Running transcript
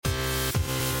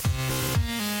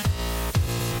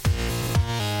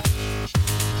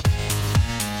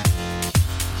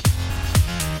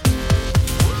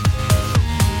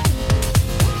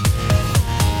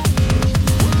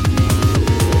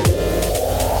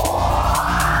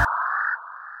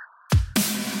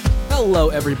Hello,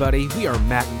 everybody. We are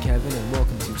Matt and Kevin, and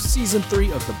welcome to Season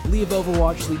 3 of the Believe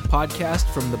Overwatch League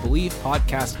podcast from the Believe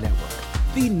Podcast Network,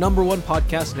 the #1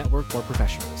 podcast network for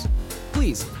professionals.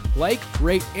 Please like,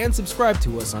 rate, and subscribe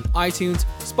to us on iTunes,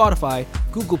 Spotify,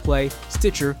 Google Play,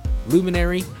 Stitcher,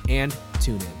 Luminary, and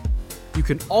TuneIn. You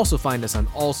can also find us on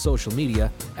all social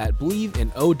media at Believe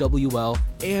in OWL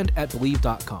and at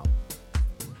Believe.com.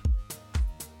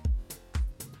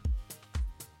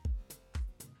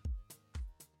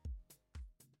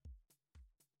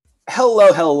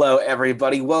 Hello,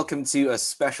 everybody. Welcome to a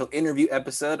special interview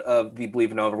episode of the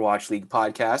Believe in Overwatch League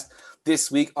podcast.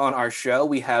 This week on our show,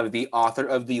 we have the author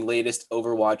of the latest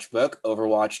Overwatch book,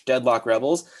 Overwatch Deadlock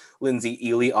Rebels, Lindsay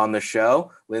Ely, on the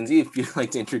show. Lindsay, if you'd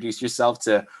like to introduce yourself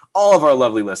to all of our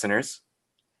lovely listeners.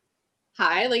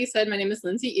 Hi, like you said, my name is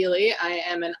Lindsay Ely. I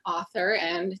am an author,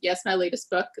 and yes, my latest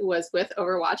book was with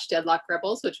Overwatch Deadlock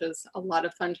Rebels, which was a lot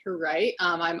of fun to write.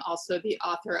 I'm also the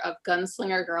author of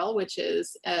Gunslinger Girl, which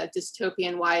is a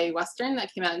dystopian YA Western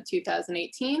that came out in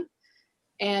 2018,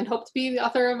 and hope to be the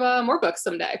author of more books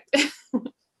someday.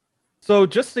 So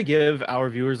just to give our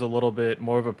viewers a little bit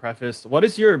more of a preface, what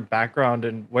is your background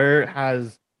and what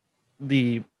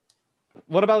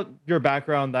about your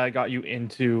background that got you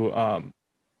into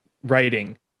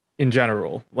writing in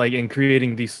general, like in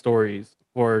creating these stories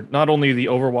for not only the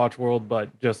Overwatch world,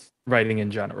 but just writing in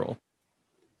general?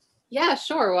 Yeah,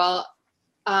 sure. Well,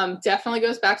 definitely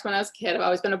goes back to when I was a kid. I've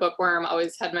always been a bookworm,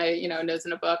 always had my, nose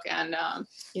in a book and,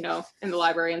 in the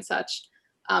library and such.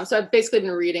 So I've basically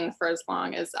been reading for as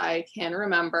long as I can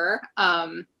remember.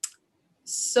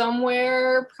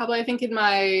 Somewhere, probably I think in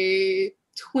my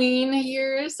tween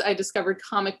years, I discovered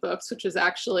comic books, which was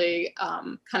actually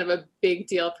kind of a big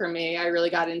deal for me. I really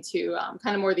got into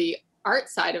kind of more the art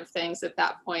side of things at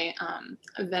that point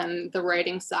than the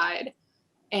writing side.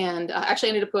 And actually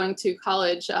ended up going to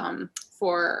college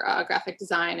for graphic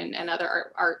design and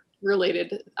other art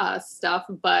related stuff,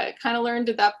 but kind of learned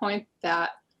at that point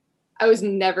that I was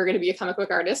never going to be a comic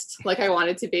book artist like I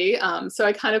wanted to be. So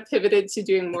I kind of pivoted to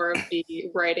doing more of the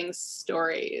writing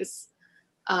stories.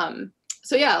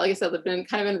 So yeah, like I said, I've been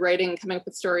writing, coming up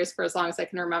with stories for as long as I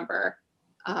can remember.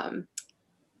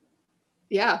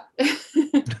 Yeah.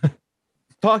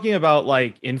 Talking about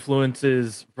like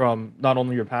influences from not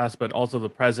only your past, but also the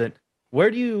present,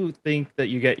 where do you think that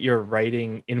you get your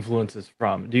writing influences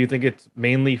from? Do you think it's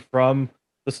mainly from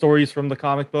the stories from the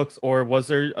comic books, or was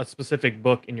there a specific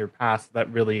book in your past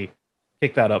that really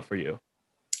kicked that up for you?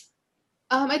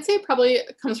 I'd say it probably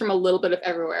comes from a little bit of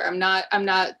everywhere. I'm not,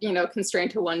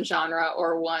 constrained to one genre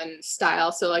or one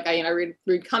style. So like I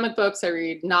read comic books, I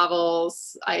read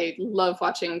novels. I love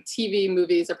watching TV,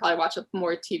 movies. I probably watch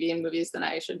more TV and movies than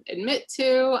I should admit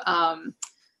to. I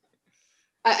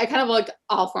kind of like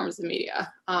all forms of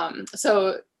media.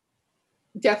 So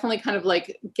definitely kind of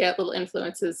like get little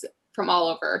influences from all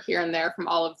over here and there from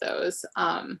all of those.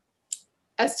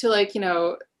 As to like,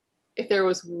 if there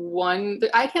was one,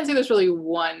 I can't say there's really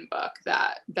one book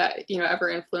that ever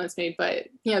influenced me, but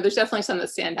there's definitely some that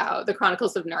stand out. The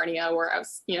Chronicles of Narnia, where I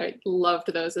was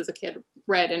loved those as a kid,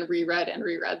 read and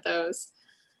reread those.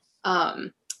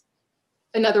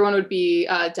 Another one would be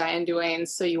Diane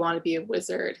Duane's So You Want to Be a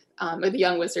Wizard, or the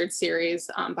Young Wizard series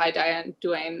by Diane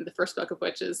Duane, the first book of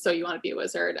which is So You Want to Be a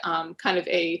Wizard, kind of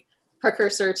a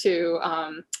precursor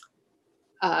to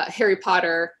Harry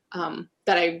Potter,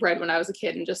 that I read when I was a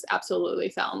kid and just absolutely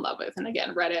fell in love with. And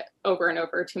again, read it over and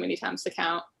over, too many times to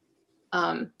count.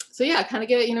 So yeah, kind of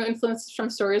get, influences from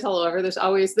stories all over. There's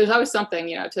always something,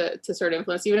 to sort of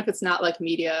influence, even if it's not like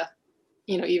media,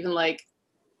 even like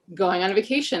going on a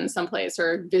vacation someplace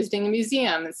or visiting a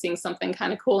museum and seeing something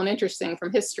kind of cool and interesting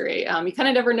from history. You kind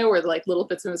of never know where like little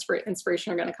bits of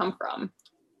inspiration are going to come from.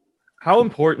 How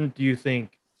important do you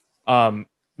think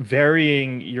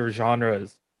varying your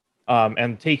genres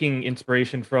and taking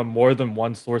inspiration from more than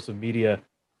one source of media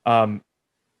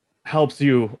helps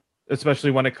you,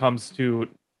 especially when it comes to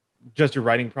just your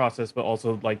writing process, but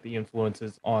also like the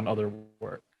influences on other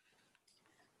work?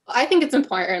 I think it's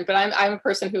important, but I'm a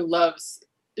person who loves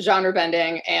genre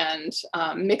bending and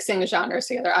mixing genres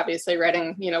together. Obviously,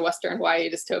 writing Western YA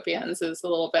dystopians is a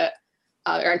little bit.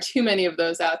 There aren't too many of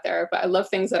those out there, but I love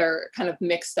things that are kind of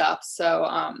mixed up.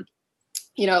 So,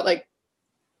 like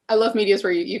I love medias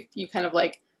where you kind of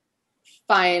like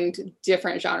find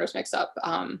different genres mixed up.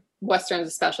 Westerns,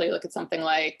 especially, look at something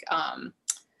like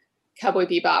Cowboy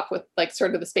Bebop with like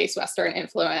sort of the space Western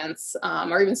influence,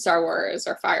 or even Star Wars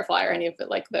or Firefly or any of it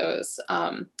like those.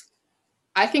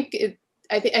 I think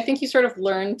you sort of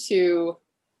learn to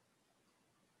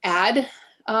add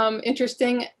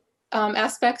interesting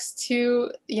aspects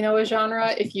to, a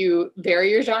genre if you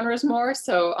vary your genres more.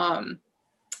 So, I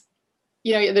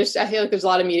feel like there's a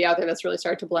lot of media out there that's really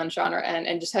started to blend genre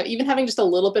and just having just a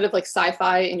little bit of like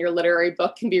sci-fi in your literary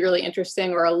book can be really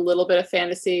interesting, or a little bit of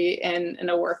fantasy in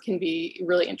a work can be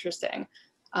really interesting.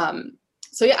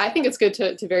 So yeah, I think it's good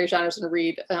to vary genres and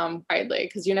read widely,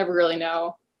 because you never really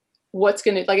know what's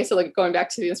going to, like I said, like going back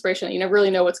to the inspiration, you never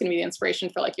really know what's going to be the inspiration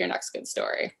for like your next good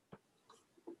story.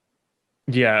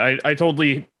 Yeah, I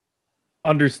totally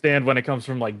understand when it comes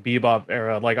from like Bebop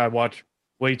era. Like I watch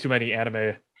way too many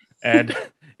anime and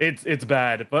it's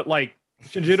bad. But like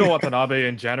Shinjiro Watanabe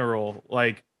in general,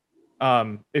 like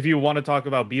if you want to talk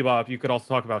about Bebop, you could also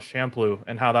talk about Shampoo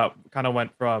and how that kind of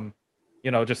went from,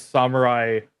 just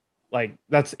samurai, like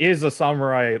is a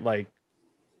samurai like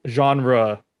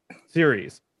genre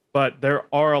series, but there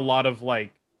are a lot of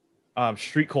like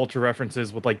street culture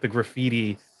references with like the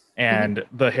graffiti and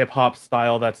the hip hop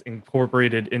style that's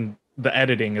incorporated in the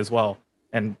editing as well.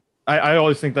 And I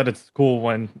always think that it's cool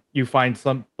when you find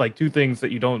some like two things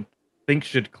that you don't think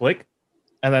should click,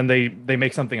 and then they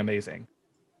make something amazing.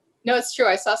 No, it's true.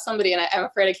 I saw somebody, and I'm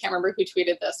afraid I can't remember who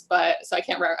tweeted this, but so I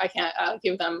can't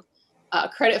give them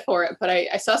credit for it. But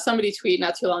I saw somebody tweet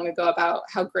not too long ago about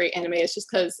how great anime is, just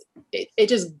because it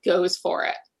just goes for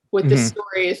it with the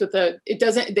stories,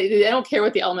 they don't care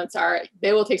what the elements are.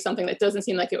 They will take something that doesn't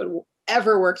seem like it would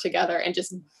ever work together and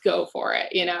just go for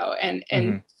it,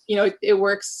 and it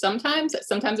works sometimes.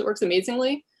 Sometimes it works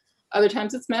amazingly. Other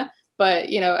times it's meh. But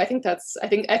I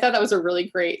thought that was a really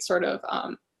great sort of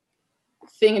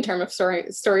thing in terms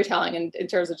of storytelling, and in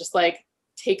terms of just like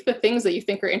take the things that you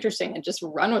think are interesting and just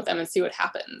run with them and see what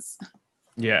happens.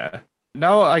 Yeah.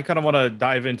 Now I kind of want to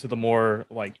dive into the more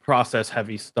like process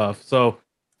heavy stuff. So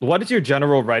what is your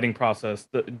general writing process?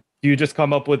 Do you just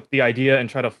come up with the idea and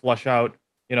try to flush out,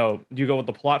 do you go with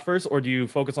the plot first, or do you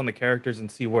focus on the characters and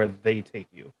see where they take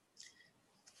you?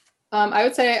 I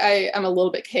would say I'm a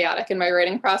little bit chaotic in my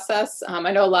writing process.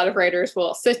 I know a lot of writers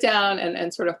will sit down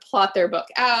and sort of plot their book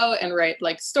out and write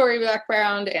like story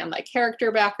background and like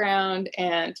character background.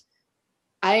 And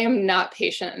I am not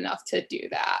patient enough to do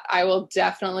that. I will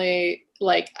definitely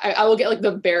I will get like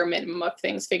the bare minimum of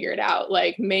things figured out,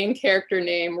 like main character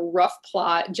name, rough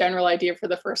plot, general idea for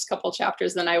the first couple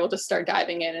chapters. Then I will just start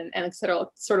diving in and sort of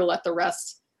let the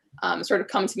rest sort of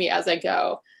come to me as I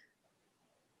go.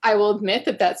 I will admit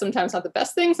that that's sometimes not the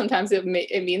best thing. Sometimes it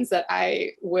means that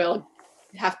I will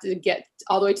have to get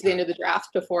all the way to the end of the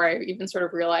draft before I even sort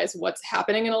of realize what's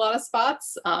happening in a lot of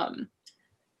spots.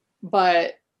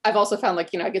 But I've also found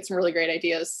I get some really great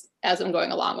ideas as I'm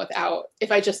going along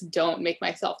if I just don't make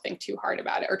myself think too hard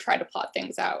about it or try to plot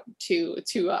things out too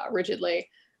rigidly.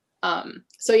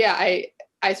 So yeah,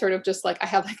 I sort of just I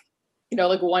have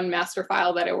one master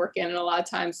file that I work in, and a lot of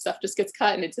times stuff just gets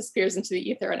cut and it disappears into the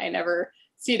ether and I never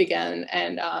see it again.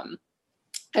 And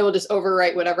I will just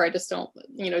overwrite whatever I just don't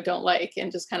like,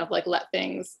 and just kind of let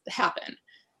things happen.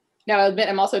 Now, I'll admit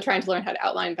I'm also trying to learn how to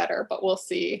outline better, but we'll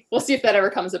see. We'll see if that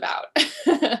ever comes about.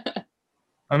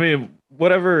 I mean,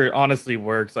 whatever honestly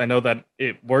works. I know that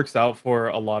it works out for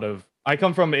a lot of. I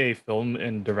come from a film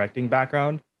and directing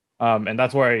background, and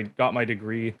that's where I got my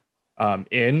degree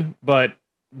in. But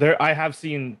I have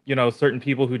seen certain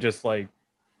people who just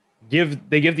give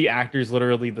the actors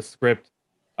literally the script,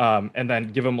 and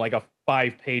then give them a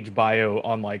 5-page bio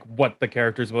on what the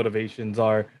character's motivations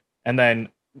are, and then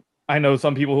I know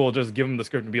some people who will just give them the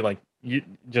script and be like, you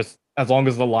just, as long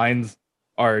as the lines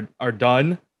are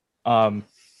done,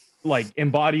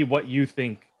 embody what you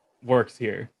think works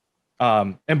here.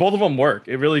 And both of them work.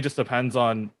 It really just depends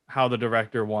on how the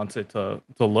director wants it to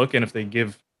look, and if they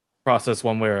give process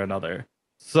one way or another.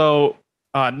 So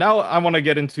now I want to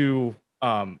get into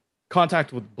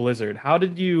contact with Blizzard. How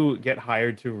did you get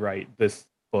hired to write this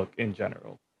book in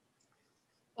general?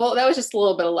 Well, that was just a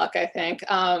little bit of luck, I think.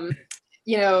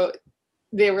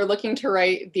 They were looking to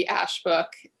write the Ash book,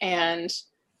 and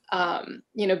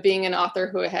being an author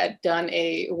who had done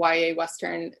a YA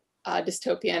Western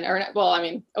dystopian,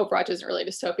 Overwatch isn't really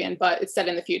dystopian, but it's set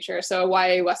in the future. So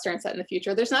a YA Western set in the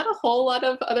future. There's not a whole lot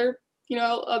of other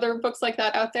books like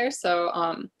that out there. So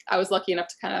I was lucky enough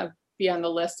to kind of be on the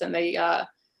list, and they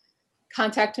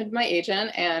contacted my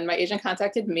agent, and my agent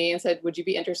contacted me and said, would you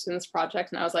be interested in this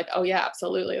project? And I was like, oh yeah,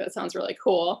 absolutely. That sounds really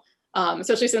cool.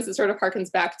 Especially since it sort of harkens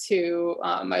back to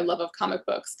my love of comic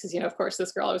books. Because, of course,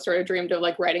 this girl always sort of dreamed of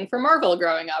writing for Marvel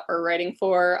growing up, or writing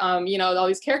for, all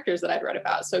these characters that I'd read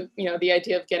about. So, the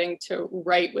idea of getting to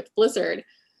write with Blizzard,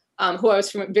 who I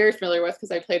was very familiar with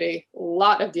because I played a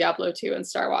lot of Diablo 2 and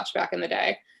Star Watch back in the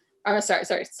day. I'm sorry,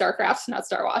 StarCraft, not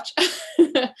Star Watch.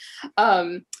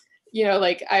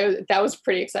 like that was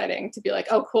pretty exciting to be like,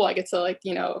 oh, cool. I get to like,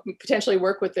 potentially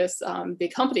work with this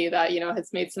big company that,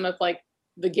 has made some of like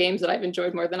the games that I've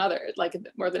enjoyed more than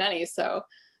more than any. So,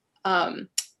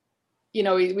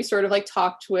 we sort of like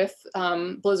talked with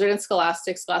Blizzard and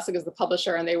Scholastic. Scholastic is the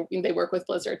publisher, and they work with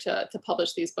Blizzard to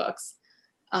publish these books.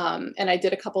 And I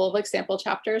did a couple of like sample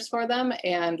chapters for them,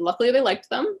 and luckily they liked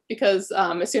them because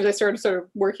as soon as I started sort of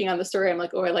working on the story, I'm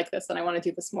like, oh, I like this and I want to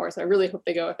do this more. So I really hope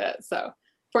they go with it. So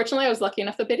fortunately, I was lucky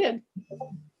enough that they did.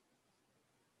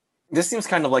 This seems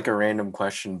kind of like a random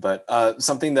question, but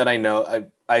something that I know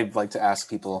I like to ask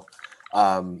people,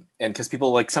 and because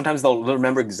people like sometimes they'll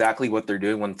remember exactly what they're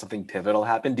doing when something pivotal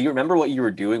happened. Do you remember what you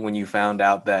were doing when you found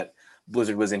out that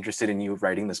Blizzard was interested in you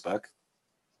writing this book?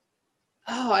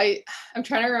 Oh, I'm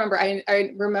trying to remember.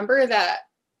 I remember that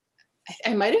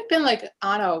I might have been like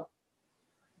on a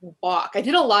walk. I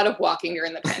did a lot of walking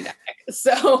during the pandemic.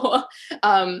 So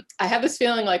I have this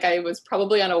feeling like I was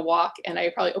probably on a walk, and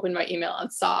I probably opened my email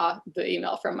and saw the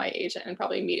email from my agent and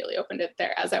probably immediately opened it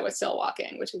there as I was still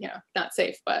walking, which is, not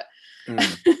safe, but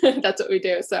that's what we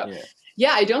do. So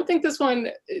yeah, I don't think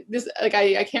I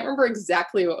can't remember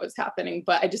exactly what was happening,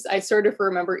 but I sort of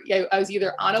remember I was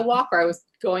either on a walk or I was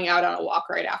going out on a walk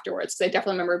right afterwards. So I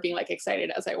definitely remember being like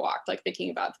excited as I walked, like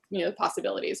thinking about, the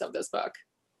possibilities of this book.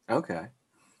 Okay.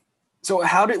 So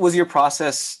was your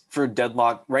process for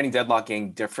writing Deadlock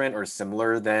Gang different or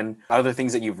similar than other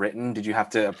things that you've written? Did you have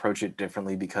to approach it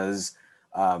differently because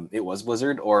it was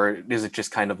Blizzard, or is it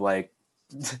just kind of like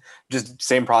just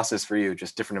same process for you,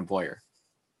 just different employer?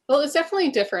 Well, it's definitely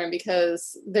different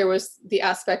because there was the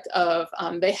aspect of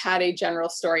they had a general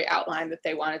story outline that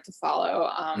they wanted to follow.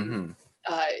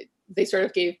 They sort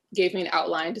of gave me an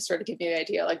outline to sort of give me the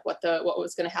idea like what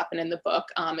was going to happen in the book.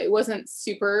 It wasn't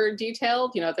super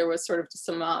detailed, there was sort of just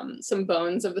some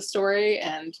bones of the story,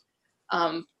 and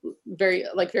very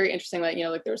interesting that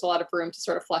like there was a lot of room to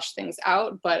sort of flesh things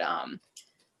out. But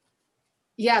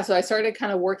so I started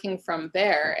kind of working from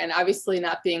there, and obviously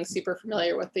not being super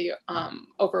familiar with the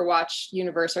Overwatch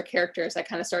universe or characters, I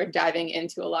kind of started diving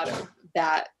into a lot of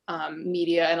that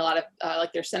media and a lot of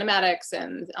like their cinematics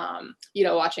and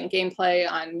watching gameplay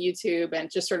on YouTube and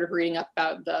just sort of reading up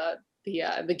about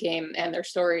the game and their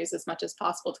stories as much as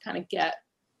possible to kind of get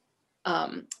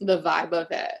the vibe of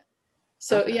it.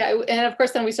 So and of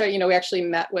course then we started, we actually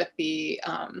met with the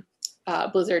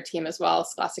Blizzard team as well,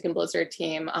 Scholastic and Blizzard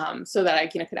team, so that I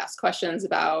could ask questions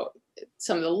about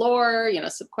some of the lore,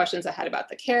 some questions I had about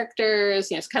the characters,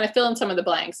 just kind of fill in some of the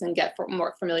blanks and get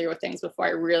more familiar with things before I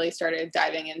really started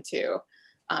diving into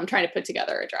trying to put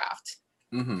together a draft.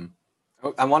 Mm-hmm.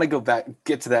 I want to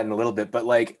get to that in a little bit, but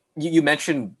like you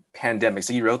mentioned pandemic,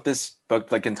 so you wrote this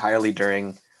book like entirely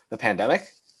during the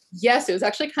pandemic? Yes, it was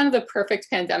actually kind of the perfect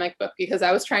pandemic book because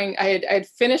I had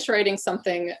finished writing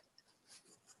something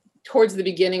towards the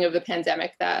beginning of the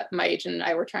pandemic that my agent and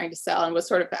I were trying to sell, and was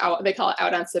sort of out, they call it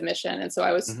out on submission. And so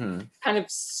I was kind of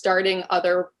starting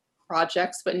other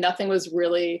projects, but I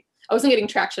wasn't getting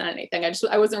traction on anything.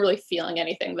 I wasn't really feeling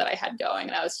anything that I had going.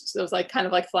 And it was like kind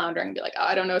of like floundering, be like, oh,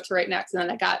 I don't know what to write next. And then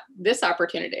I got this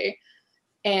opportunity.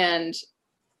 And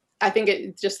I think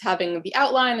it just having the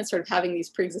outline and sort of having these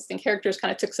pre-existing characters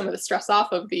kind of took some of the stress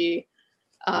off of the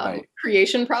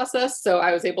creation process. So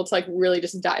I was able to like really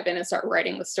just dive in and start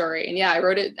writing the story. And I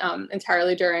wrote it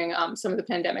entirely during some of the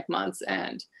pandemic months,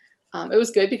 and it was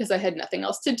good because I had nothing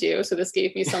else to do. So this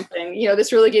gave me something,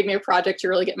 this really gave me a project to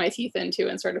really get my teeth into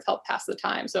and sort of help pass the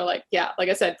time. So like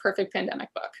I said, perfect pandemic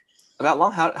book.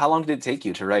 How long did it take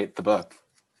you to write the book?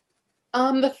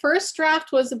 The first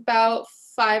draft was about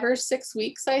 5 or 6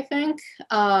 weeks, I think.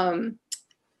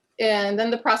 And then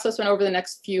the process went over the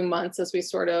next few months as we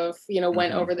sort of,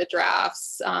 went over the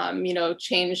drafts,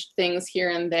 changed things here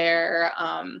and there,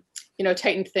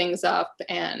 tightened things up.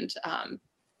 And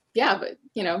but,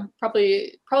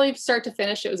 probably start to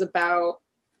finish, it was about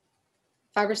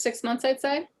 5 or 6 months, I'd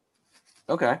say.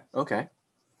 Okay.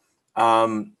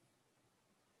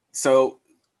 So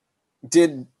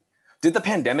did the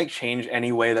pandemic change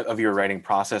any way of your writing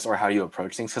process or how you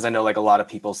approach things? Because I know like a lot of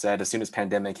people said as soon as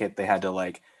pandemic hit, they had to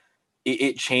like,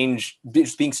 it changed,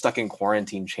 just being stuck in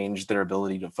quarantine changed their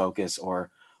ability to focus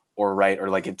or write, or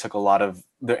like it took a lot of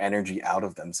their energy out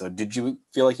of them. So did you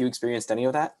feel like you experienced any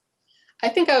of that? I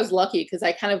think I was lucky because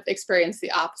I kind of experienced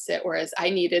the opposite, whereas I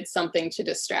needed something to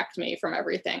distract me from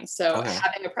everything. So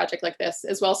having a project like this,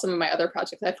 as well as some of my other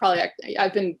projects,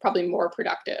 I've been probably more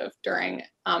productive during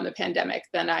the pandemic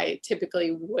than I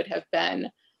typically would have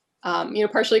been.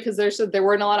 Partially because there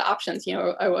weren't a lot of options.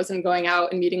 I wasn't going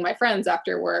out and meeting my friends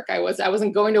after work. I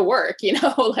wasn't going to work. It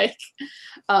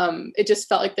just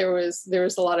felt like there was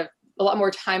a lot of a lot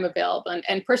more time available.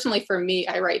 And personally for me,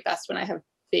 I write best when I have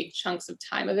big chunks of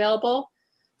time available.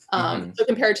 So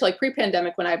compared to like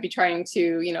pre-pandemic, when I'd be trying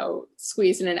to,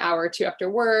 squeeze in an hour or two after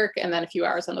work and then a few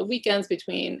hours on the weekends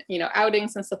between,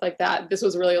 outings and stuff like that, this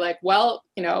was really like, well,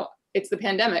 it's the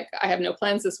pandemic. I have no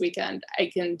plans this weekend.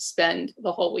 I can spend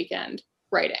the whole weekend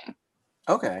writing.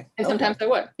 Okay. And sometimes I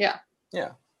would. Yeah.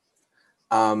 Yeah.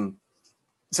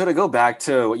 So to go back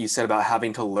to what you said about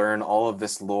having to learn all of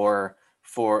this lore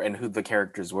and who the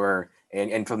characters were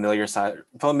and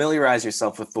familiarize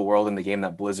yourself with the world and the game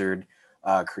that Blizzard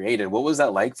created. What was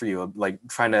that like for you? Like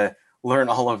trying to learn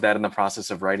all of that in the process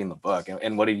of writing the book?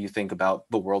 And what did you think about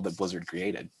the world that Blizzard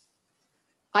created?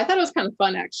 I thought it was kind of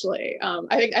fun, actually.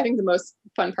 I think the most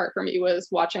fun part for me was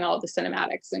watching all of the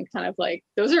cinematics and kind of like,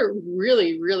 those are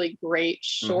really, really great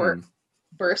short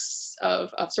bursts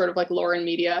of sort of like lore and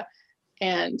media.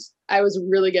 And I was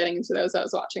really getting into those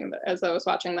as I was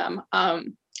watching them.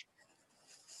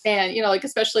 And, like,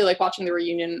 especially like watching the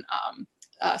reunion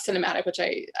cinematic, which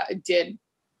I did,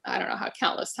 I don't know how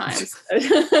countless times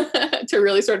to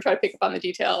really sort of try to pick up on the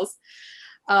details.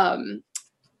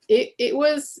 It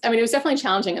was definitely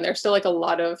challenging, and there's still like a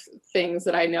lot of things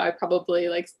that I know I probably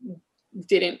like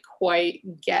didn't quite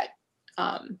get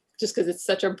just because it's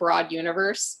such a broad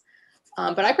universe.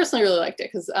 But I personally really liked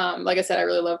it because, like I said, I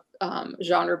really love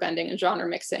genre bending and genre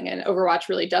mixing, and Overwatch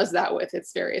really does that with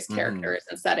its various characters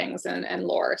and settings and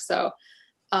lore. So,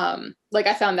 like,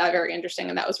 I found that very interesting,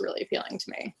 and that was really appealing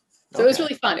to me. So It was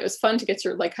really fun. It was fun to get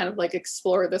to like kind of like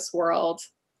explore this world,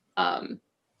 from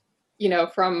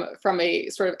a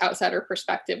sort of outsider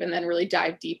perspective, and then really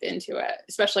dive deep into it,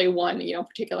 especially one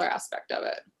particular aspect of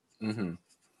it.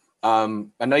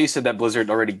 I know you said that Blizzard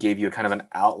already gave you kind of an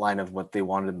outline of what they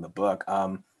wanted in the book.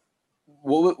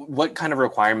 What kind of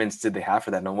requirements did they have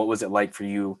for that? And what was it like for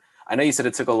you? I know you said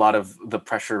it took a lot of the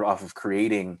pressure off of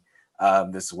creating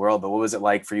this world, but what was it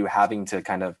like for you having to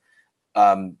kind of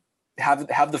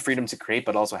have the freedom to create,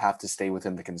 but also have to stay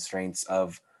within the constraints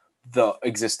of the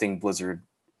existing Blizzard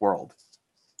world?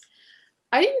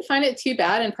 I didn't find it too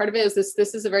bad, and part of it is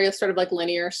this is a very sort of like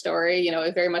linear story.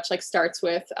 It very much like starts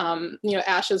with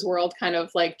Ash's world kind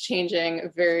of like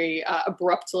changing very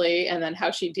abruptly, and then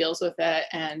how she deals with it,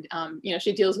 and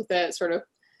she deals with it sort of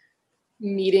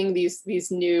meeting these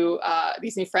new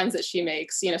friends that she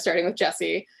makes, starting with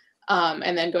Jessie,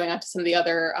 and then going on to some of the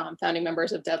other founding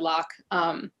members of Deadlock.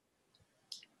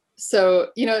 So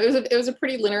it was a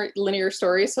pretty linear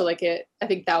story. So like I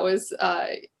think that was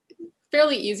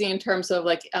fairly easy in terms of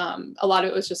like a lot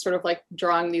of it was just sort of like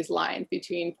drawing these lines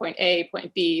between point A,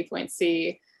 point B, point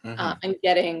C, and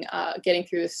getting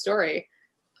through the story.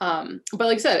 But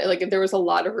like I said, like there was a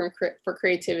lot of room for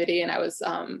creativity, and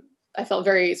I felt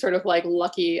very sort of like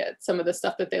lucky at some of the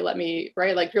stuff that they let me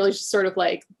write. Like really just sort of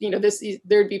like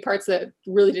there'd be parts that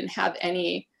really didn't have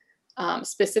any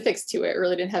specifics to it,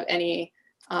 really didn't have any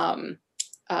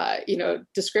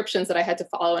descriptions that I had to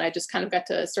follow, and I just kind of got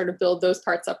to sort of build those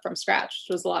parts up from scratch,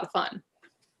 which was a lot of fun.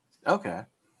 Okay.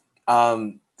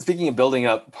 Speaking of building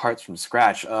up parts from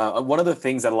scratch, one of the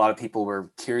things that a lot of people were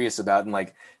curious about and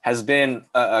like has been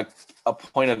a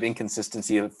point of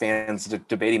inconsistency of fans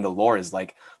debating the lore is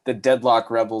like the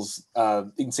Deadlock Rebels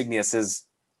insignia says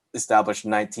established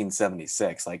in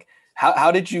 1976. Like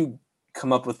how did you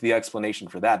come up with the explanation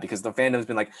for that? Because the fandom's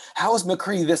been like, how is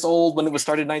McCree this old when it was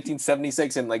started in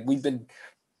 1976? And like we've been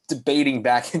debating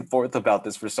back and forth about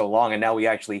this for so long, and now we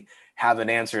actually have an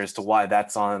answer as to why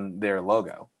that's on their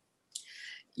logo.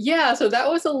 Yeah, so that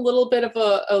was a little bit of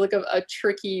a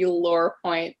tricky lore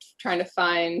point, trying to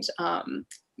find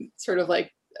sort of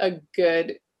like a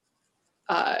good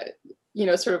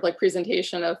sort of like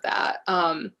presentation of that.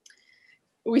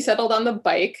 We settled on the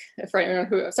bike. For anyone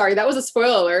that was a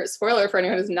spoiler for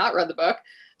anyone who's not read the book.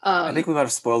 I think we might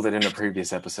have spoiled it in a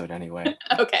previous episode anyway.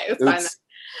 Okay, it's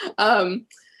fine.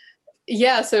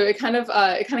 Yeah, so it kind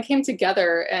of came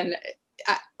together, and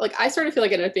I sort of feel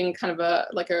like it ended up being kind of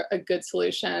a good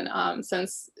solution,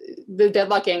 since the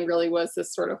Deadlock Gang really was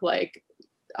this sort of like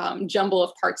jumble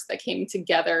of parts that came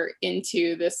together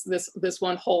into this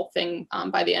one whole thing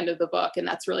by the end of the book. And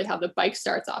that's really how the bike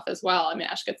starts off as well. I mean,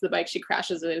 Ash gets the bike, she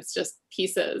crashes it, it's just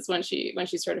pieces when she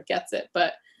sort of gets it,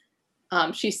 but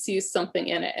she sees something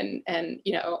in it, and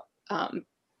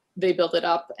they build it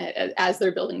up as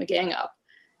they're building the gang up.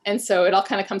 And so it all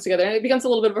kind of comes together, and it becomes a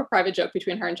little bit of a private joke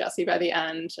between her and Jessie by the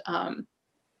end.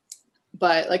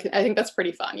 But like, I think that's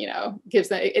pretty fun,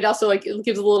 it also like, it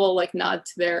gives a little like nod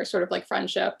to their sort of like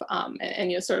friendship,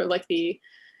 and sort of like the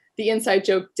inside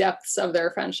joke depths of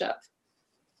their friendship.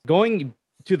 Going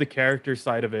to the character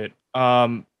side of it,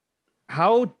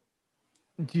 how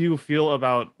do you feel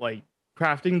about like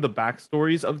crafting the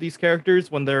backstories of these characters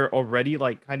when they're already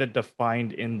like kind of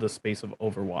defined in the space of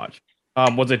Overwatch?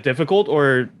 Was it difficult,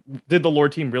 or did the lore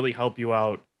team really help you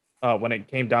out when it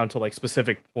came down to like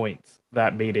specific points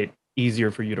that made it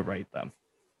easier for you to write them?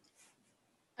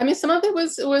 I mean, some of it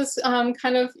was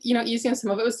kind of, you know, easy, and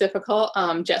some of it was difficult.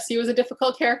 Jesse was a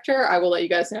difficult character. I will let you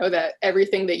guys know that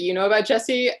everything that you know about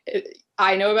Jesse,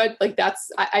 I know about. Like,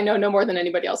 I know no more than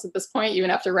anybody else at this point, even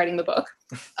after writing the book.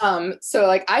 So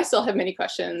like, I still have many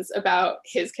questions about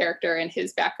his character and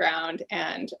his background,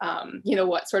 and you know,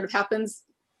 what sort of happens,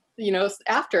 you know,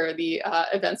 after the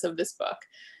events of this book.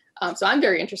 So I'm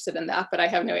very interested in that, but I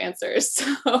have no answers.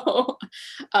 So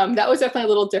that was definitely a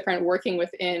little different, working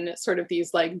within sort of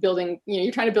these like building, you know,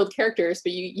 you're trying to build characters,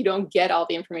 but you don't get all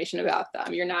the information about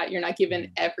them. You're not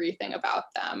given everything about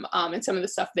them, and some of the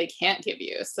stuff they can't give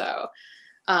you. So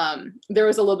there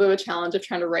was a little bit of a challenge of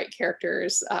trying to write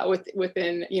characters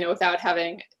within, you know, without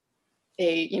having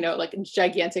a, you know, like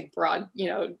gigantic broad, you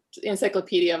know,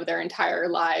 encyclopedia of their entire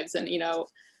lives, and, you know,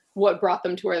 what brought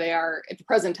them to where they are at the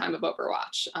present time of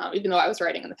Overwatch, even though I was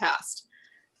writing in the past.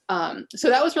 So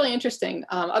that was really interesting.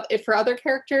 For other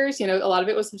characters, you know, a lot of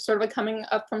it was sort of like coming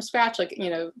up from scratch. Like, you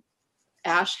know,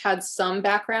 Ashe had some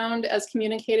background as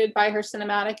communicated by her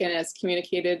cinematic and as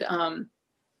communicated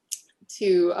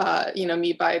to, you know,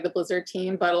 me by the Blizzard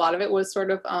team, but a lot of it was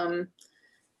sort of,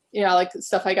 you know, like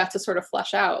stuff I got to sort of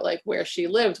flesh out, like where she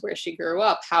lived, where she grew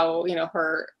up, how, you know,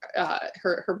 her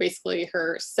basically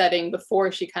her setting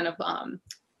before she kind of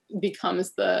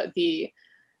becomes the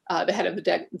head of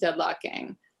the Deadlock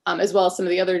gang, as well as some of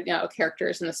the other, you know,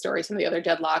 characters in the story, some of the other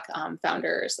Deadlock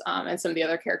founders, and some of the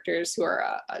other characters who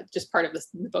are just part of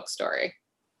the book story.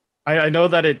 I know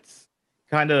that it's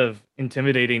kind of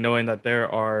intimidating knowing that there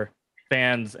are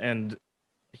fans and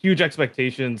huge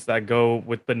expectations that go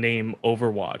with the name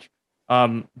Overwatch.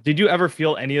 Did you ever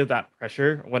feel any of that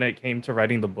pressure when it came to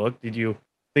writing the book? Did you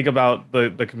think about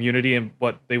the community and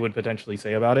what they would potentially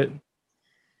say about it?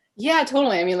 Yeah,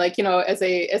 totally. I mean, like, you know, as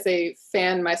a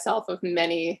fan myself of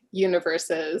many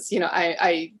universes, you know,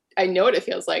 I know what it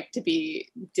feels like to be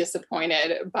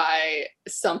disappointed by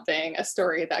something, a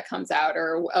story that comes out,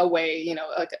 or a way, you know,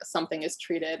 like something is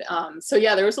treated. So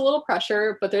yeah, there was a little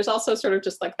pressure, but there's also sort of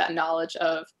just like that knowledge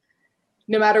of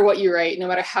no matter what you write, no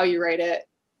matter how you write it,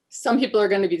 some people are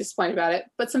going to be disappointed about it,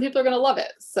 but some people are going to love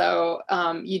it. So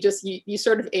you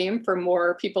sort of aim for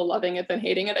more people loving it than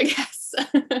hating it, I guess.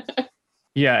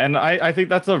 Yeah, and I think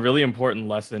that's a really important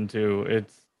lesson too.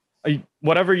 It's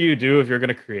whatever you do, if you're going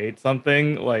to create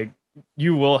something, like,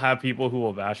 you will have people who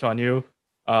will bash on you,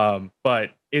 but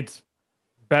it's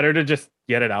better to just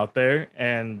get it out there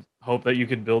and hope that you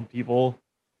can build people,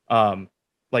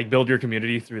 like build your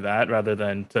community through that, rather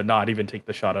than to not even take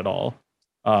the shot at all.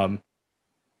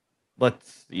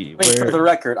 Let's see. For the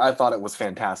record, I thought it was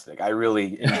fantastic. I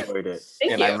really enjoyed it.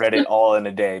 Thank and you. I read it all in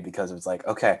a day because it was like,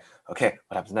 okay, what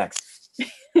happens next?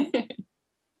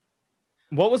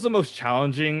 What was the most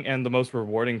challenging and the most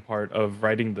rewarding part of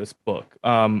writing this book?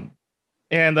 And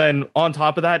then on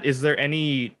top of that, is there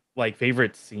any like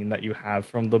favorite scene that you have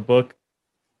from the book?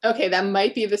 Okay, that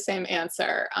might be the same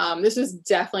answer. This is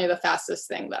definitely the fastest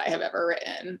thing that I have ever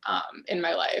written in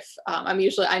my life. I'm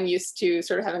used to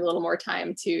sort of having a little more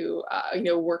time to you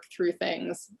know, work through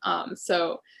things.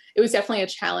 So it was definitely a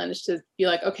challenge to be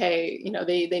like, okay, you know,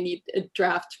 they need a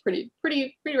draft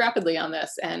pretty rapidly on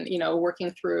this, and, you know,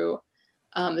 working through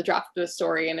the draft of the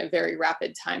story in a very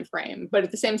rapid time frame. But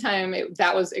at the same time,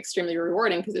 that was extremely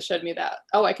rewarding because it showed me that,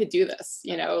 oh, I could do this.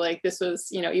 You know, like this was,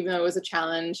 you know, even though it was a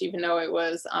challenge, even though it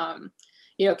was,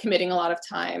 you know, committing a lot of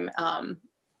time,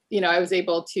 you know, I was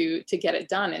able to get it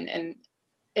done. And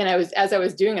as I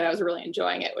was doing it, I was really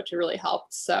enjoying it, which really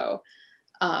helped. So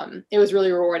it was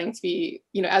really rewarding to be,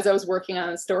 you know, as I was working on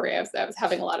the story, I was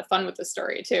having a lot of fun with the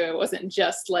story too. It wasn't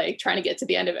just like trying to get to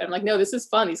the end of it. I'm like, no, this is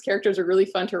fun. These characters are really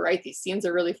fun to write. These scenes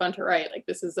are really fun to write. Like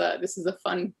this is a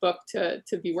fun book to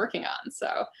be working on.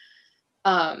 So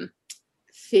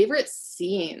favorite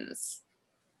scenes.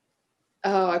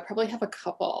 Oh, I probably have a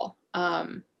couple. I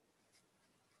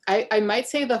might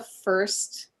say the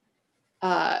first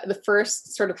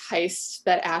sort of heist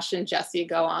that Ashe and Jesse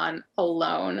go on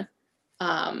alone,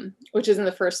 which is in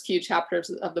the first few chapters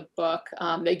of the book.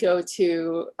 They go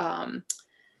to the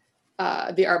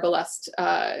Arbalest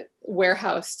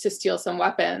warehouse to steal some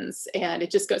weapons, and it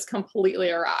just goes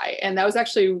completely awry. And that was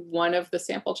actually one of the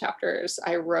sample chapters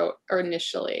I wrote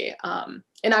initially.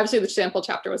 And obviously the sample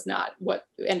chapter was not what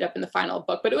ended up in the final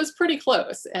book, but it was pretty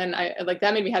close. And I like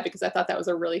that made me happy because I thought that was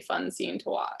a really fun scene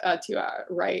to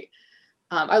write.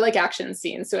 I like action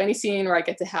scenes. So any scene where I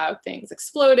get to have things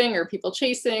exploding or people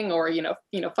chasing or,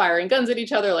 firing guns at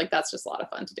each other, like that's just a lot of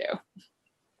fun to do.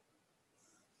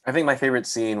 I think my favorite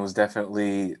scene was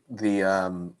definitely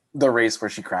the race where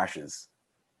she crashes.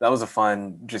 That was a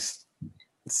fun, just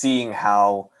seeing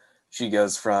how she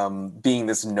goes from being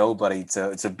this nobody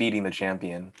to beating the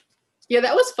champion. Yeah,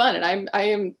 that was fun.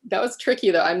 And that was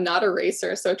tricky though. I'm not a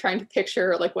racer. So trying to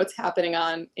picture like what's happening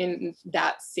in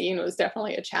that scene was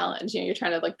definitely a challenge. You're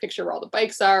trying to like picture where all the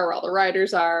bikes are, where all the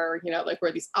riders are, like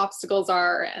where these obstacles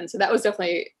are. And so that was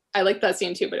definitely, I liked that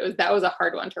scene too, but that was a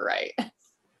hard one to write.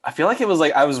 I feel like it was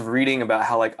like I was reading about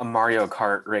how like a Mario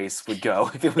Kart race would go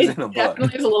if it was in a book.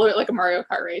 Definitely is a little bit like a Mario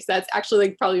Kart race. That's actually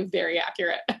like probably very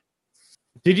accurate.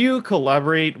 Did you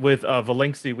collaborate with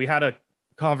Valenxi? We had a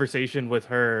conversation with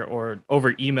her or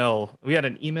over email. We had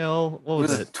an email. What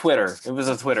was it? Twitter. It was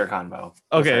a Twitter convo.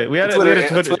 Okay, we had a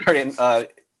Twitter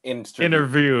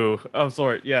interview of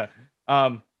sort. Yeah.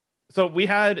 So we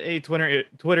had a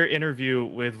Twitter interview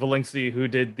with Valenxi, who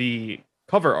did the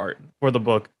cover art for the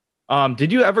book.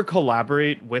 Did you ever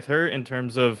collaborate with her in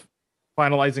terms of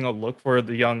finalizing a look for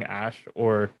the young Ash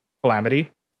or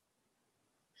Calamity?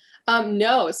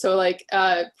 No. So like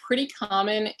pretty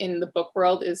common in the book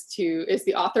world is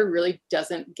the author really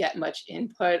doesn't get much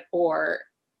input or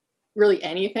really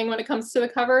anything when it comes to the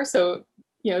cover. So,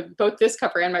 both this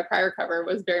cover and my prior cover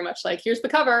was very much like, here's the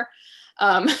cover.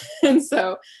 And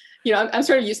so, I'm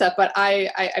sort of used to that, but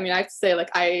I mean, I have to say like,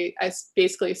 I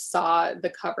basically saw the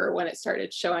cover when it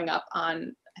started showing up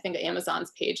on, I think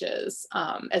Amazon's pages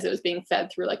as it was being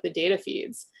fed through like the data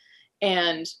feeds.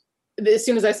 And as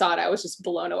soon as I saw it, I was just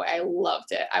blown away. I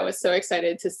loved it. I was so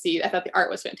excited to see. I thought the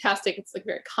art was fantastic. It's like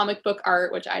very comic book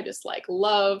art, which I just like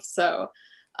love. So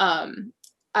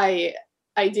I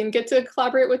didn't get to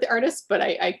collaborate with the artist, but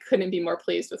I couldn't be more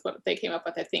pleased with what they came up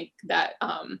with. I think that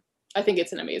I think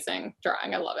it's an amazing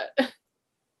drawing. I love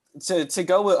it. To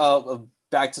go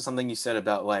back to something you said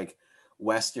about like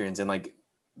Westerns and like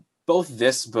both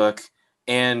this book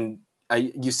and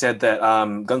you said that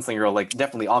Gunslinger Girl like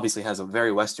definitely obviously has a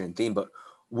very Western theme, but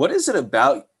what is it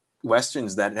about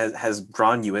Westerns that has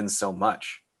drawn you in so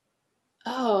much?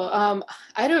 Oh,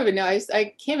 I don't even know. I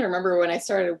can't even remember when I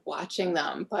started watching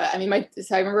them, but I mean, I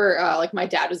remember like my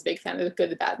dad was a big fan of The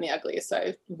Good, the Bad, and the Ugly, so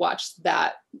I watched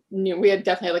that. We had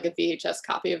definitely like a VHS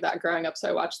copy of that growing up, so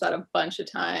I watched that a bunch of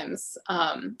times.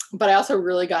 But I also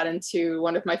really got into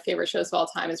one of my favorite shows of all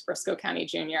time is Briscoe County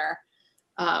Jr.,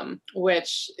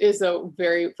 which is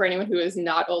for anyone who is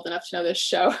not old enough to know this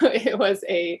show, it was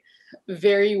a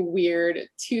very weird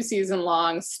 2-season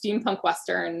long steampunk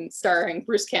Western starring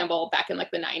Bruce Campbell back in like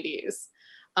the 90s.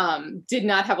 Did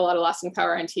not have a lot of lasting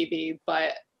power on TV,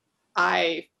 but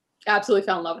I absolutely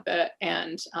fell in love with it.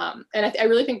 And I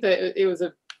really think that it was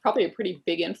probably a pretty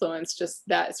big influence, just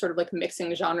that sort of like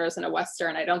mixing genres in a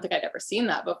Western. I don't think I'd ever seen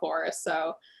that before.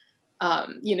 So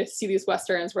to see these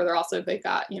Westerns where they've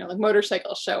got, like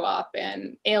motorcycles show up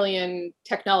and alien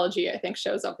technology, I think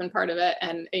shows up in part of it.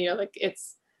 And,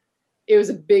 it was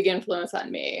a big influence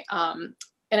on me. And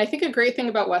I think a great thing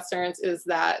about Westerns is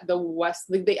that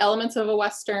the elements of a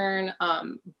Western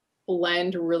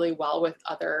blend really well with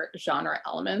other genre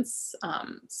elements.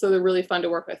 So they're really fun to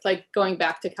work with, like going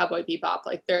back to Cowboy Bebop,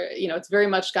 like it's very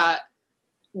much got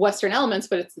Western elements,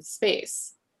 but it's the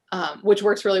space. Which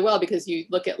works really well because you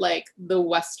look at like the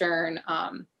Western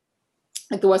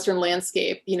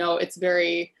landscape, it's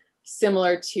very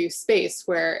similar to space,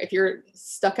 where if you're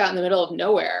stuck out in the middle of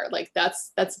nowhere, like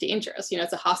that's dangerous.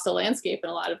 It's a hostile landscape in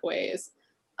a lot of ways.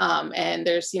 And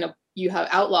there's, you have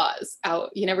outlaws out,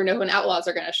 you never know when outlaws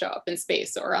are going to show up in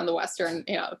space or on the Western,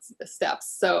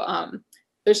 steppes. So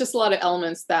there's just a lot of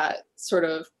elements that sort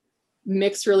of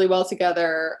mix really well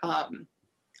together.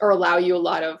 Or allow you a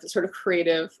lot of sort of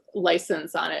creative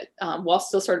license on it, while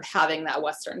still sort of having that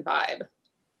Western vibe.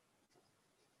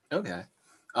 Okay.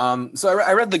 So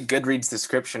I read the Goodreads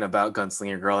description about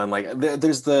Gunslinger Girl, and like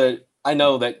I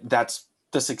know that's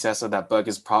the success of that book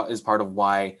is part of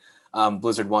why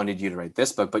Blizzard wanted you to write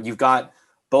this book, but you've got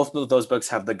both of those books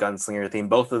have the gunslinger theme.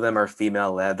 Both of them are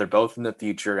female led. They're both in the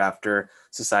future after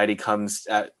society comes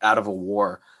out of a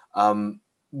war.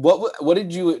 What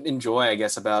did you enjoy, I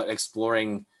guess, about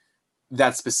exploring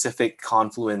that specific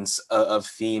confluence of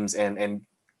themes and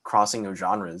crossing of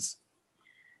genres?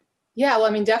 Yeah, well,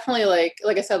 I mean, definitely,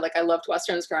 like I said, like I loved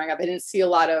Westerns growing up. I didn't see a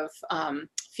lot of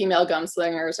female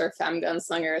gunslingers or femme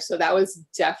gunslingers. So that was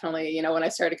definitely, when I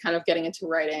started kind of getting into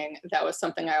writing, that was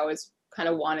something I always kind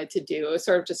of wanted to do. It was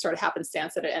sort of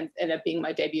happenstance that it ended up being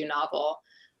my debut novel.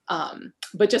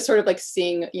 But just sort of like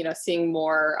seeing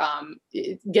more,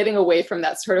 getting away from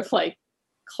that sort of like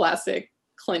classic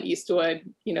Clint Eastwood,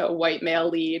 white male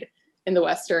lead in the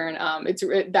Western.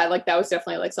 That was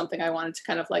definitely like something I wanted to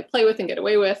kind of like play with and get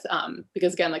away with,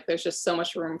 because again, like there's just so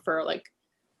much room for like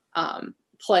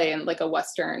play in like a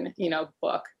Western,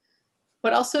 book,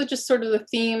 but also just sort of the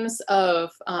themes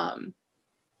of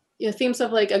themes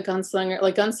of like a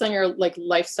gunslinger like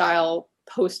lifestyle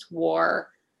post-war.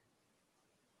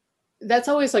 That's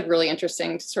always like really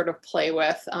interesting to sort of play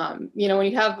with. When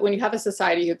you have a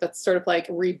society that's sort of like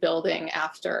rebuilding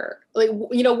after, like,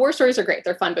 war stories are great,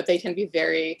 they're fun, but they tend to be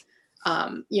very,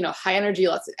 high energy,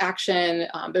 lots of action.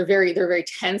 They're very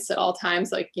tense at all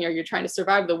times. Like, you're trying to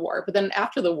survive the war, but then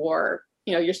after the war,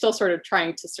 you're still sort of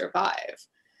trying to survive,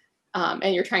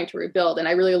 and you're trying to rebuild. And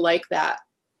I really like that,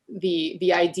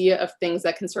 the idea of things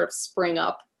that can sort of spring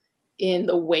up in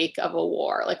the wake of a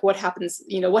war. Like what happens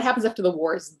after the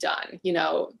war is done,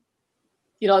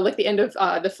 like the end of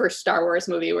the first Star Wars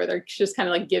movie where they're just kind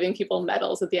of like giving people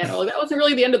medals at the end. Well, that wasn't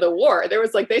really the end of the war. There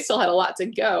was like, they still had a lot to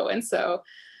go. And so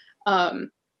I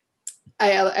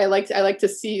like to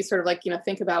see sort of like,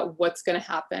 think about what's going to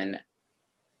happen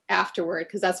afterward,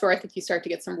 because that's where I think you start to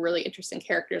get some really interesting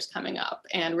characters coming up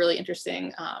and really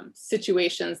interesting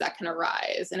situations that can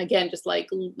arise. And again, just like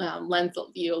lends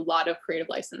you a lot of creative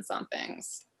license on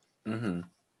things. Mm-hmm.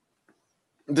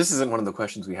 This isn't one of the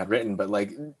questions we had written, but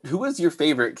like, who was your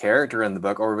favorite character in the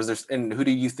book, or and who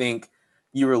do you think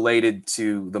you related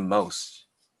to the most?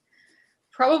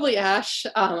 Probably Ash.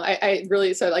 I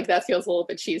really, so like that feels a little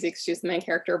bit cheesy because she's the main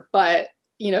character, but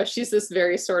she's this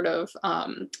very sort of,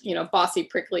 bossy,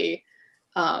 prickly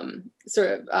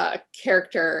sort of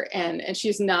character. And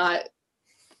she's not,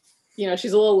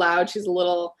 she's a little loud, she's a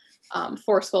little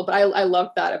forceful, but I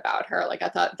loved that about her. Like, I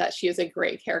thought that she is a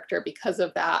great character because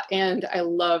of that. And I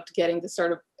loved getting to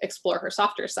sort of explore her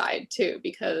softer side too,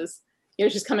 because,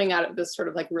 she's coming out of this sort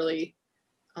of like really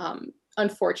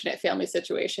unfortunate family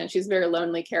situation. She's a very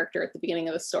lonely character at the beginning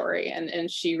of the story. And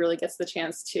she really gets the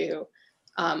chance to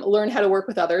learn how to work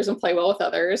with others and play well with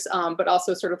others, but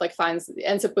also sort of like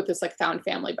ends up with this like found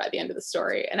family by the end of the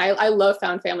story. And I love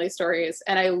found family stories,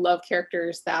 and I love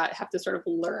characters that have to sort of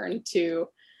learn to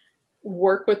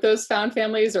work with those found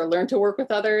families or learn to work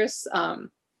with others.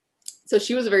 So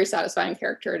she was a very satisfying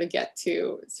character to get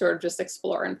to sort of just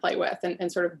explore and play with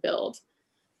and sort of build.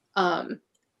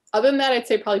 Other than that, I'd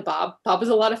say probably Bob. Bob was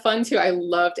a lot of fun too. I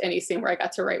loved any scene where I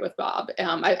got to write with Bob.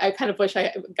 I kind of wish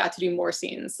I got to do more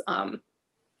scenes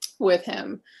with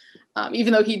him,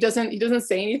 even though he doesn't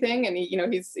say anything, and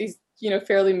he's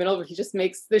fairly middle, but he just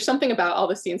there's something about all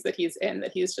the scenes that he's in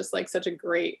that he's just like such a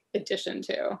great addition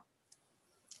to.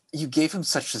 You gave him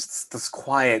such this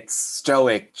quiet,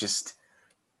 stoic, just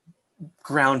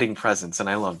grounding presence, and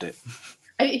I loved it.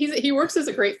 He works as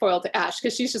a great foil to Ash,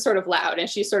 because she's just sort of loud and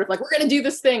she's sort of like, we're going to do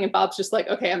this thing. And Bob's just like,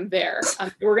 okay, I'm there.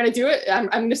 We're going to do it. I'm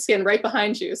going to stand right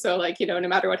behind you. So like, no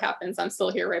matter what happens, I'm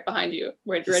still here right behind you.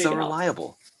 Ready to help.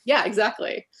 Reliable. Yeah,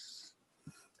 exactly.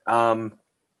 So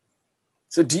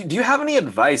do you have any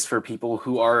advice for people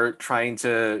who are trying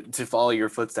to follow your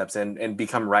footsteps and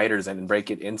become writers and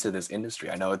break it into this industry?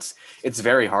 I know it's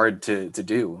very hard to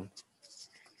do.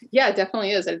 Yeah, it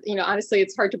definitely is. Honestly,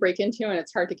 it's hard to break into and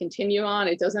it's hard to continue on.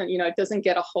 It doesn't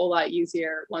get a whole lot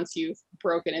easier once you've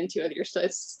broken into it.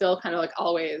 It's still kind of like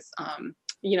always, an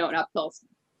uphill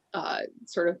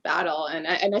sort of battle. And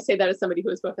I say that as somebody who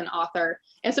is both an author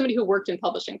and somebody who worked in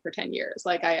publishing for 10 years.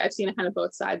 Like I've seen kind of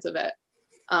both sides of it.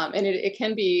 And it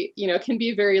can be, it can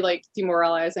be very like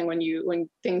demoralizing when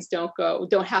things don't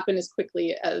happen as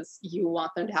quickly as you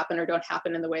want them to happen, or don't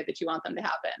happen in the way that you want them to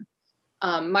happen.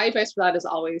 My advice for that is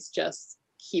always just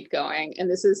keep going. And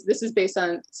this is based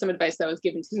on some advice that was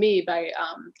given to me by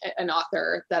an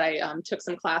author that I took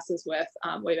some classes with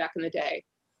way back in the day,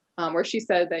 where she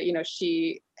said that,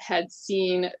 she had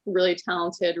seen really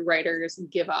talented writers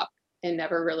give up and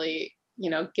never really,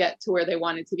 get to where they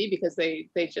wanted to be because they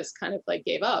just kind of like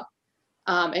gave up.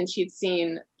 And she'd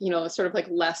seen, sort of like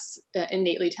less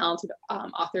innately talented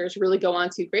authors really go on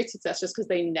to great success just because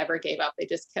they never gave up. They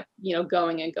just kept,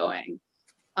 going and going.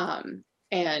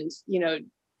 And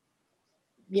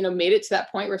made it to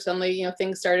that point where suddenly,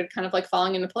 things started kind of like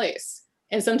falling into place.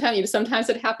 And sometimes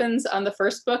it happens on the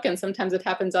first book, and sometimes it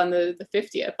happens on the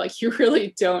 50th. Like, you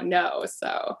really don't know.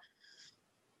 So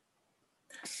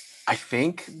I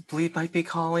think Bleed might be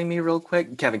calling me real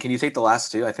quick. Kevin, can you take the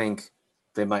last two? I think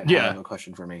they might have a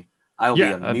question for me. I will be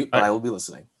on mute, but I will be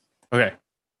listening. Okay.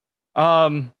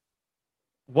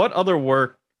 What other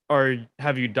work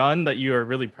have you done that you are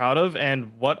really proud of,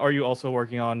 and what are you also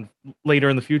working on later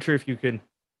in the future? If you can,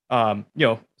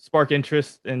 spark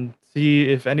interest and see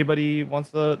if anybody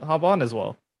wants to hop on as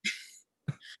well.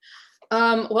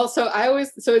 Well, so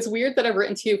it's weird that I've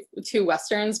written two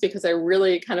Westerns because I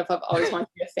really kind of have always wanted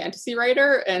to be a fantasy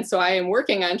writer. And so I am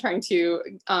working on trying to,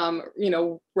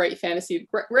 write a fantasy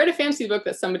book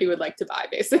that somebody would like to buy,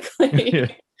 basically. Yeah.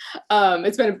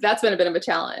 That's been a bit of a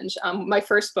challenge. My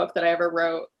first book that I ever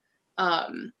wrote,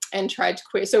 and tried to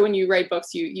quit. So when you write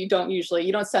books, you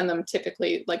don't send them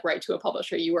typically like right to a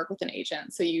publisher. You work with an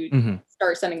agent. So you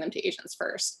start sending them to agents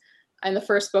first. And the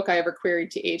first book I ever queried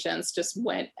to agents just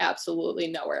went absolutely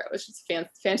nowhere. It was just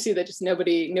fantasy that just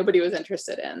nobody was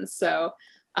interested in. So,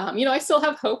 I still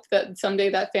have hope that someday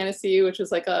that fantasy, which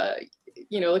was like a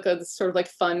sort of like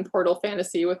fun portal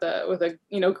fantasy with a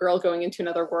girl going into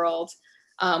another world,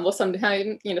 will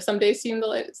sometime, someday see the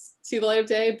light of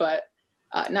day, but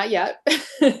not yet.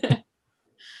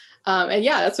 And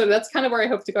yeah, that's kind of where I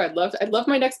hope to go. I'd love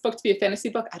my next book to be a fantasy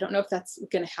book. I don't know if that's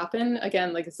going to happen.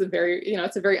 Again, like it's a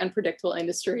very unpredictable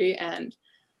industry, and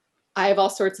I have all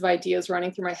sorts of ideas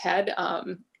running through my head,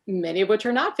 many of which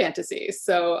are not fantasy.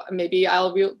 So maybe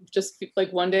I'll be just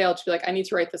like one day I'll just be like, I need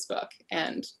to write this book,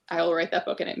 and I will write that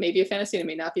book, and it may be a fantasy and it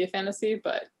may not be a fantasy,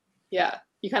 but yeah,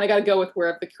 you kind of got to go with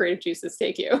wherever the creative juices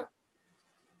take you.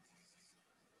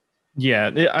 Yeah,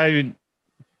 I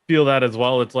feel that as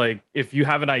well. It's like if you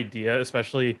have an idea,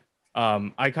 especially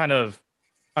I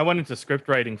went into script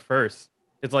writing first.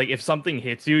 It's like if something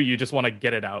hits you, you just want to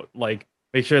get it out. Like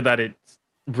make sure that it's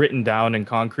written down in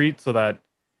concrete so that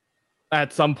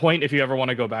at some point, if you ever want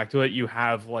to go back to it, you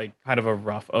have like kind of a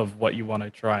rough of what you want to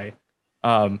try.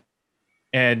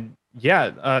 And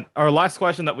yeah, our last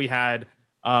question that we had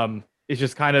is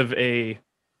just kind of a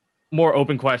more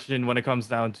open question when it comes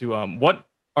down to what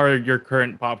are your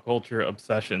current pop culture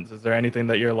obsessions? Is there anything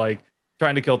that you're like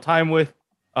trying to kill time with?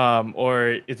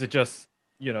 Or is it just,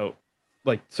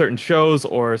 like certain shows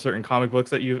or certain comic books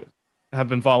that you have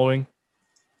been following?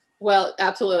 Well,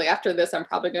 absolutely. After this, I'm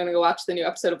probably going to go watch the new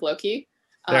episode of Loki.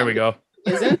 There we go.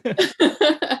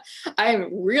 I'm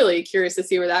really curious to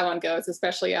see where that one goes,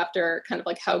 especially after kind of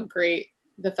like how great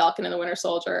the Falcon and the Winter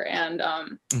Soldier and,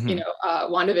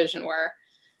 WandaVision were.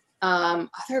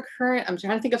 Other current, I'm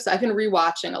trying to think of stuff. I've been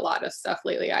rewatching a lot of stuff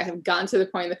lately. I have gotten to the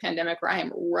point in the pandemic where I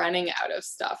am running out of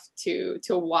stuff to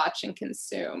watch and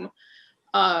consume.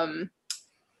 I'm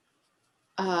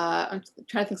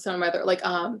trying to think some of my other, like,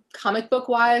 comic book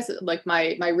wise, like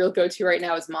my real go-to right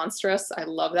now is Monstrous. I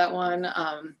love that one.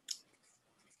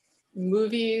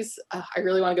 Movies, I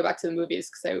really want to go back to the movies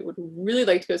because I would really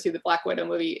like to go see the Black Widow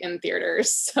movie in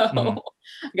theaters. So I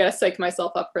gotta psych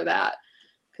myself up for that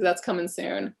because that's coming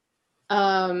soon.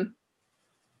 I'm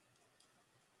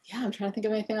trying to think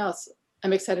of anything else.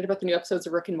 I'm excited about the new episodes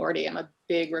of Rick and Morty. I'm a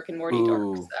big Rick and Morty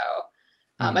dork, so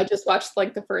I just watched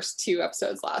like the first 2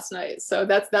 episodes last night. So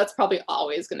that's probably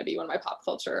always going to be one of my pop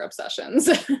culture obsessions.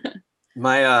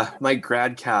 My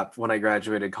grad cap when I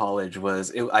graduated college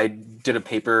was I did a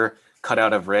paper cut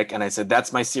out of Rick, and I said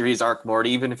that's my series arc,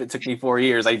 Morty. Even if it took me 4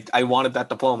 years, I wanted that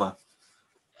diploma.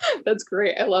 That's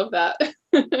great. I love that.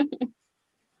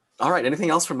 All right. Anything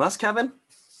else from us, Kevin?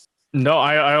 No,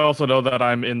 I also know that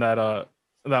I'm in that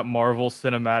Marvel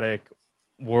cinematic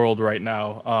world right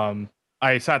now.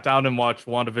 I sat down and watched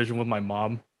WandaVision with my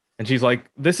mom, and she's like,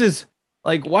 "This is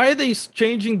like, why are they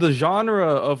changing the genre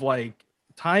of like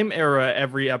time era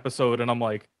every episode?" And I'm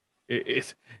like,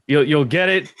 "You'll get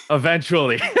it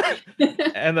eventually."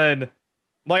 And then,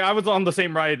 like, I was on the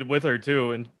same ride with her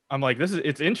too, and I'm like,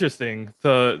 it's interesting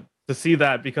to see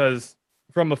that because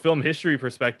from a film history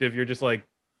perspective, you're just like,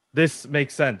 this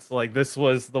makes sense. Like this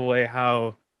was the way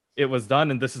how it was done,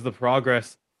 and this is the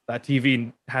progress that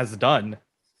TV has done.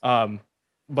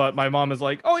 But my mom is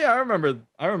like, "Oh yeah, I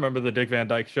remember the Dick Van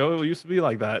Dyke Show. It used to be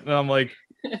like that." And I'm like,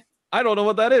 "I don't know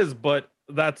what that is, but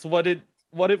that's what it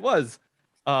was."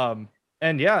 And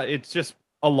yeah, it's just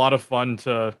a lot of fun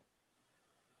to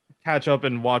catch up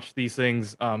and watch these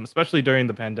things, especially during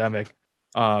the pandemic.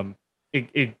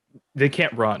 They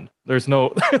can't run. There's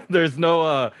no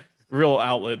real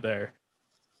outlet there.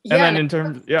 Yeah, and then in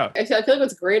terms, I feel like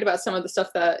what's great about some of the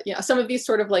stuff that, some of these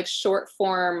sort of like short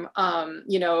form,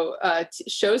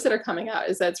 shows that are coming out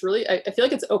is that it's really, I feel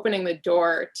like it's opening the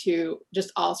door to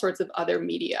just all sorts of other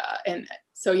media. And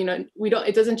so,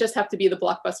 it doesn't just have to be the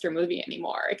blockbuster movie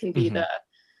anymore. It can be the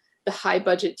high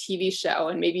budget TV show.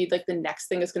 And maybe like the next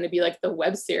thing is going to be like the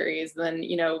web series. Then,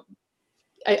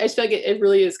 I just feel like it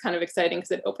really is kind of exciting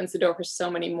because it opens the door for so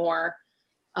many more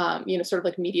sort of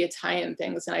like media tie-in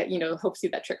things. And I, hope to see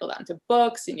that trickle down to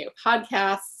books and,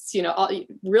 podcasts,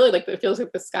 really like it feels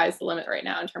like the sky's the limit right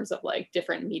now in terms of like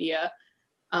different media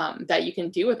that you can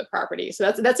do with a property.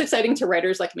 So that's exciting to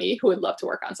writers like me who would love to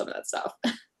work on some of that stuff.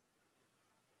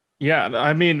 Yeah,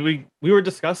 I mean, we were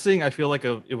discussing. I feel like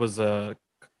it was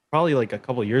probably like a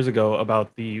couple years ago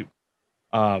about the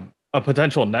a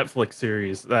potential Netflix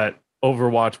series that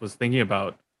Overwatch was thinking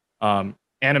about,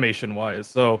 animation wise.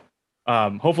 So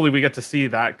hopefully we get to see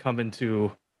that come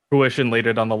into fruition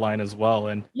later down the line as well.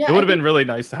 And Yeah, it would I have been think really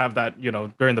nice to have that,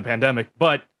 during the pandemic,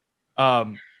 but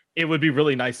it would be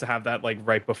really nice to have that like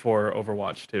right before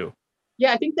Overwatch too.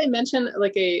 Yeah, I think they mentioned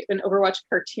like an Overwatch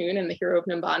cartoon in the Hero of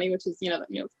Nimbani, which is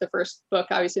the first book,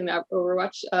 obviously in the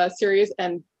Overwatch series,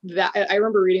 and that I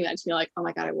remember reading that and being like, oh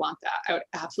my god, I want that. I would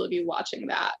absolutely be watching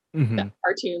that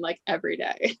cartoon like every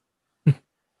day.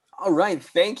 All right.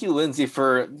 Thank you, Lindsay,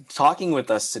 for talking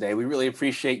with us today. We really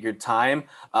appreciate your time.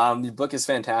 The book is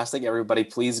fantastic. Everybody,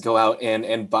 please go out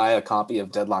and buy a copy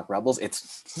of Deadlock Rebels.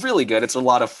 It's really good. It's a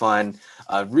lot of fun.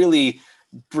 Really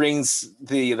brings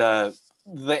the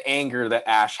anger that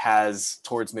Ash has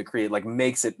towards McCree, like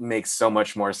makes so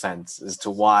much more sense as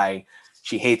to why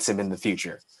she hates him in the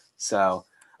future. So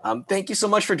thank you so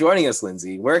much for joining us,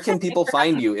 Lindsay. Where can people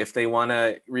find you if they want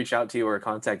to reach out to you or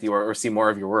contact you or see more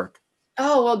of your work?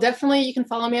 Oh, well, definitely you can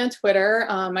follow me on Twitter.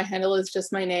 My handle is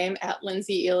just my name,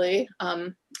 @Lindsay Ely.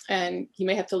 And you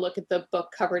may have to look at the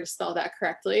book cover to spell that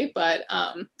correctly, but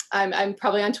I'm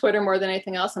probably on Twitter more than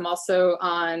anything else. I'm also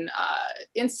on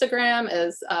Instagram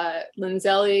as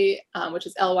Lynzely, which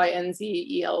is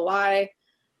LYNZELY.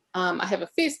 I have a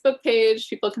Facebook page.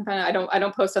 People can find it. I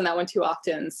don't post on that one too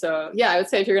often. So yeah, I would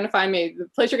say if you're going to find me, the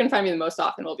place you're going to find me the most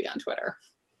often will be on Twitter.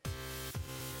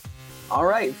 All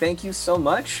right. Thank you so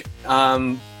much.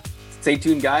 Stay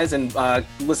tuned, guys, and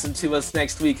listen to us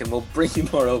next week, and we'll bring you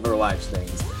more Overwatch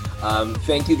things.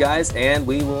 Thank you, guys, and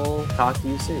we will talk to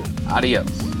you soon. Adios.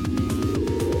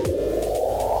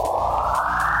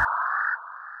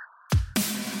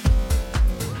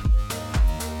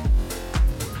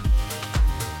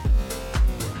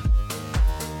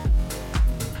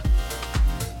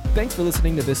 Thanks for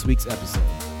listening to this week's episode.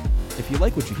 If you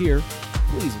like what you hear,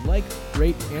 please like,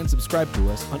 rate, and subscribe to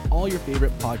us on all your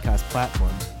favorite podcast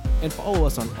platforms, and follow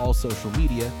us on all social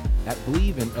media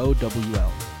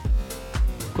 @BelieveInOWL.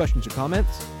 Questions or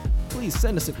comments? Please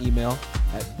send us an email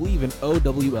at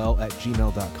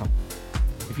believeinowl@gmail.com.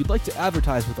 If you'd like to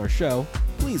advertise with our show,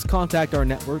 please contact our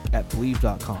network at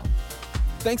believe.com.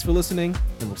 Thanks for listening,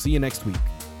 and we'll see you next week.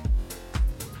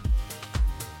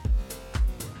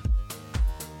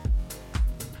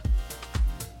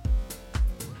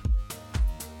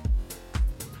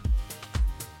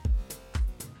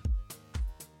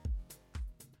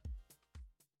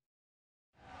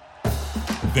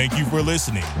 Thank you for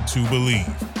listening to Believe.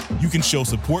 You can show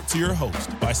support to your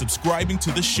host by subscribing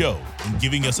to the show and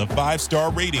giving us a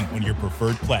 5-star rating on your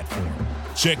preferred platform.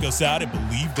 Check us out at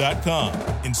Believe.com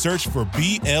and search for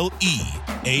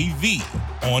BLEAV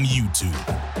on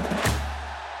YouTube.